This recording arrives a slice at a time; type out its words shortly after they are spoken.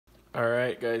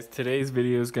Alright guys, today's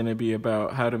video is going to be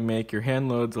about how to make your hand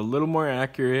loads a little more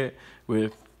accurate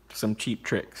with some cheap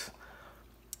tricks.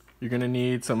 You're going to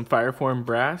need some Fireformed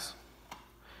brass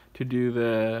to do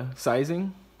the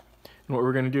sizing. And what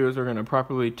we're going to do is we're going to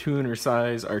properly tune or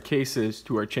size our cases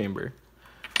to our chamber.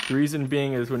 The reason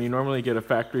being is when you normally get a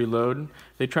factory load,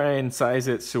 they try and size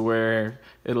it so where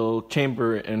it'll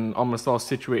chamber in almost all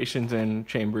situations and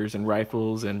chambers and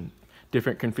rifles and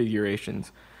different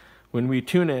configurations. When we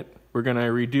tune it, we're going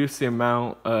to reduce the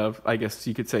amount of, I guess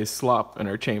you could say, slop in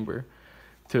our chamber.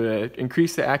 To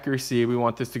increase the accuracy, we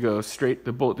want this to go straight,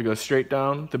 the bolt to go straight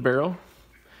down the barrel,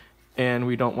 and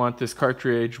we don't want this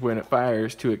cartridge, when it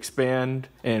fires, to expand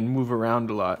and move around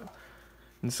a lot.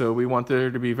 And so we want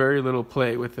there to be very little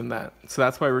play within that. So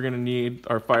that's why we're going to need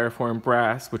our Fireformed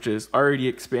brass, which is already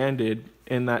expanded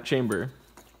in that chamber.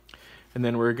 And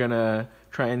then we're going to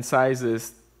try and size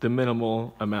this the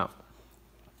minimal amount.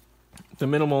 The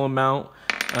minimal amount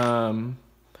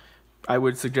I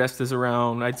would suggest is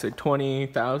around, I'd say 20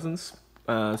 thousandths.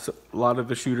 So a lot of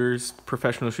the shooters,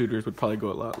 professional shooters, would probably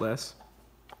go a lot less.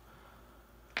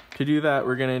 To do that,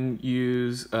 we're going to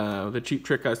use the cheap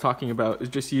trick I was talking about, is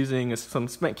just using some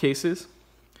cement cases.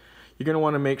 You're going to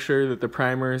want to make sure that the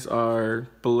primers are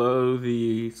below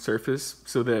the surface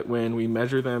so that when we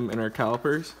measure them in our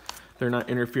calipers, they're not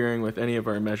interfering with any of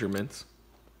our measurements.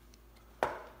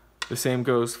 The same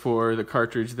goes for the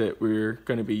cartridge that we're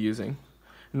going to be using.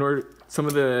 Some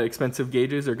of the expensive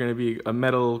gauges are going to be a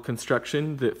metal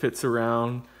construction that fits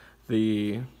around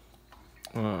the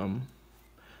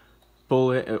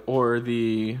bullet or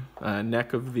the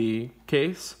neck of the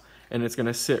case, and it's going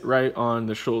to sit right on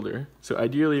the shoulder. So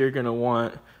ideally you're going to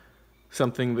want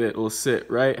something that will sit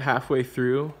right halfway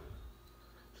through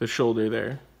the shoulder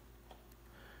there.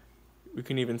 We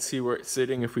can even see where it's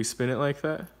sitting if we spin it like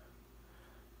that.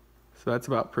 So that's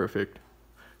about perfect.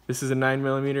 This is a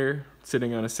 9mm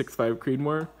sitting on a 6.5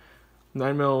 Creedmoor.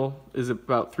 9mm is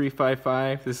about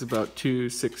 3.55. This is about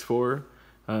 2.64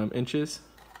 inches.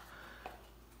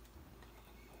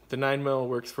 The 9mm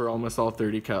works for almost all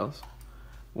 30 cals.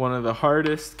 One of the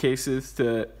hardest cases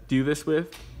to do this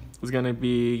with is going to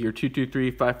be your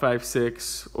 223,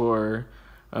 5.56, or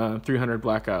 300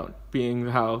 blackout, being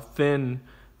how thin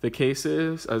the case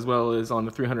is, as well as on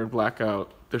the 300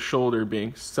 blackout, the shoulder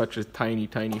being such a tiny,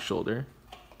 tiny shoulder.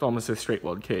 It's almost a straight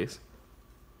weld case.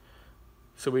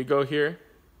 So we go here,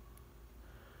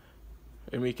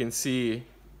 and we can see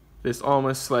this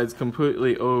almost slides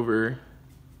completely over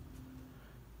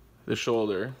the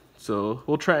shoulder. So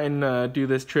we'll try and do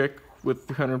this trick with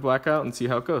 300 blackout and see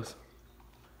how it goes.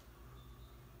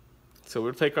 So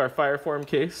we'll take our Fireformed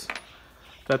case.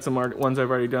 That's some ones I've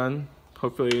already done.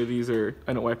 Hopefully these are,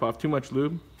 I don't wipe off too much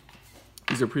lube.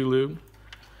 These are pre-lubed.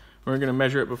 We're going to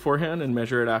measure it beforehand and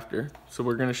measure it after. So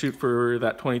we're going to shoot for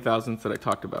that 20 thousandths that I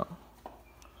talked about.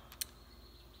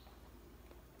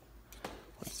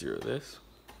 Let's zero this.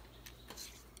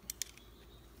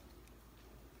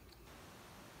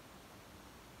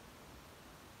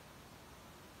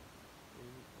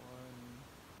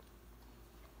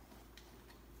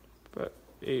 But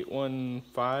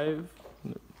 815,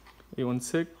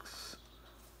 816,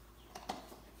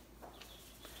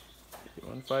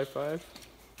 8155.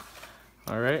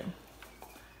 All right,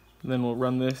 and then we'll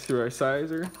run this through our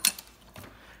sizer.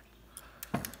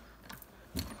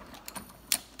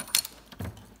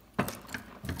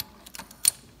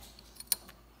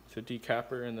 So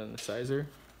decapper and then the sizer.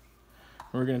 And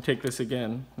we're going to take this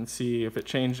again and see if it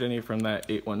changed any from that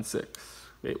 816,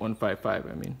 8155,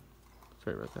 I mean.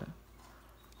 Sorry about that.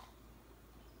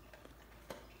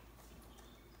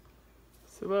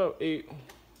 It's about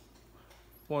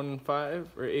 815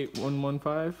 or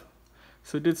 8115.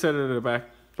 So it did set it at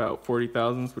about 40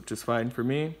 thousandths, which is fine for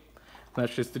me.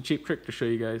 That's just a cheap trick to show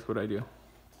you guys what I do.